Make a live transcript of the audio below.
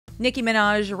Nicki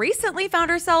Minaj recently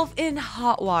found herself in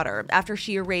hot water after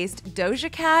she erased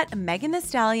Doja Cat, Megan Thee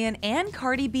Stallion, and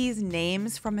Cardi B's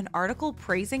names from an article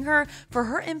praising her for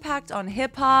her impact on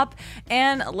hip-hop,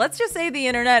 and let's just say the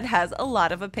internet has a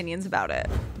lot of opinions about it.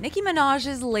 Nicki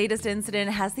Minaj's latest incident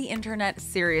has the internet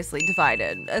seriously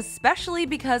divided, especially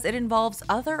because it involves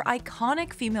other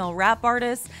iconic female rap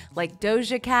artists like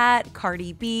Doja Cat,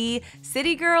 Cardi B,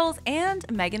 City Girls, and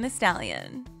Megan Thee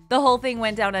Stallion. The whole thing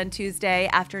went down on Tuesday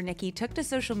after Nicki took to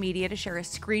social media to share a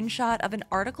screenshot of an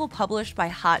article published by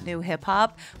Hot New Hip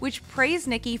Hop, which praised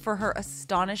Nicki for her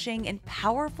astonishing and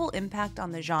powerful impact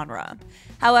on the genre.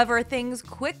 However, things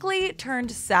quickly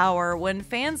turned sour when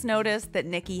fans noticed that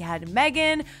Nicki had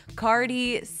Megan,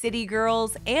 Cardi, City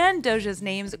Girls, and Doja's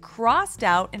names crossed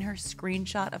out in her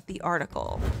screenshot of the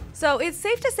article. So it's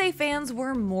safe to say fans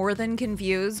were more than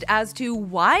confused as to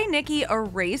why Nicki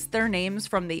erased their names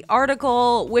from the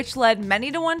article, which led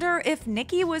many to wonder if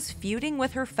Nicki was feuding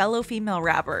with her fellow female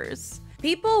rappers.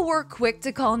 People were quick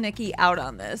to call Nicki out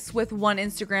on this, with one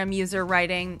Instagram user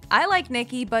writing, "I like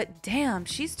Nicki, but damn,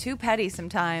 she's too petty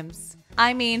sometimes.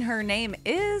 I mean, her name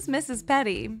is Mrs.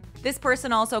 Petty." This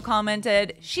person also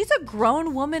commented, "She's a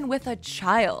grown woman with a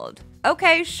child."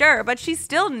 Okay, sure, but she's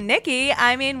still Nicki.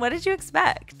 I mean, what did you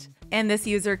expect? And this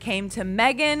user came to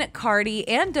Megan, Cardi,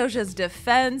 and Doja's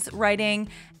defense, writing,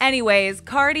 "Anyways,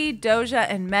 Cardi, Doja,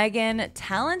 and Megan,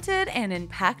 talented and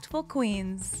impactful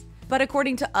queens." But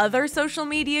according to other social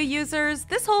media users,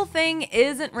 this whole thing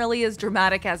isn't really as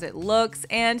dramatic as it looks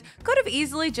and could have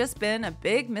easily just been a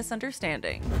big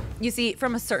misunderstanding. You see,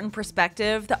 from a certain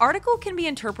perspective, the article can be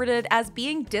interpreted as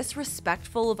being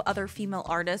disrespectful of other female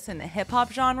artists in the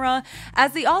hip-hop genre,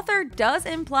 as the author does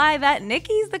imply that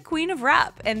Nicki's the queen of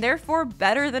rap and therefore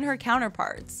better than her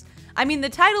counterparts. I mean, the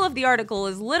title of the article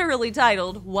is literally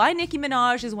titled, "Why Nicki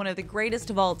Minaj is One of the Greatest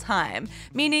of All Time,"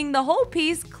 meaning the whole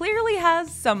piece clearly has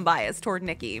some bias toward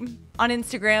Nicki. On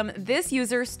Instagram, this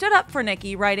user stood up for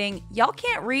Nicki, writing, "Y'all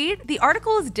can't read? The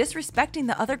article is disrespecting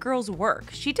the other girl's work.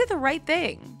 She did the right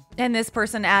thing." And this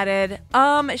person added,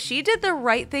 she did the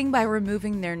right thing by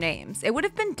removing their names. It would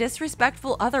have been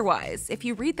disrespectful otherwise, if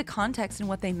you read the context and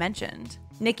what they mentioned."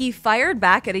 Nicki fired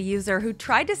back at a user who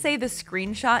tried to say the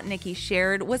screenshot Nicki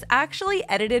shared was actually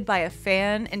edited by a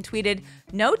fan and tweeted,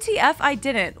 "No TF, I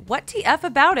didn't. What TF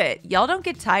about it? Y'all don't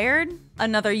get tired?"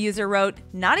 Another user wrote,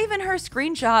 "Not even her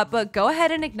screenshot, but go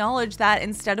ahead and acknowledge that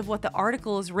instead of what the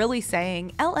article is really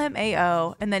saying,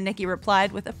 LMAO." And then Nicki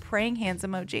replied with a praying hands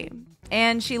emoji.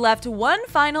 And she left one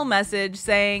final message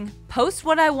saying, "Post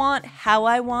what I want, how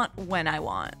I want, when I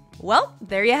want." Well,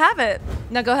 there you have it.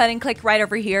 Now go ahead and click right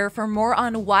over here for more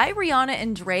on why Rihanna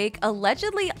and Drake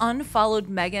allegedly unfollowed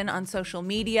Megan on social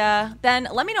media. Then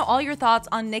let me know all your thoughts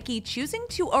on Nicki choosing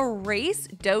to erase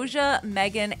Doja,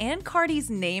 Megan, and Cardi's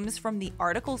names from the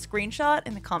article screenshot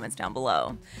in the comments down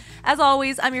below. As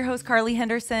always, I'm your host, Carly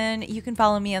Henderson. You can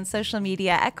follow me on social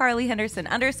media at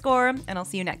 @CarlyHenderson_, and I'll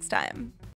see you next time.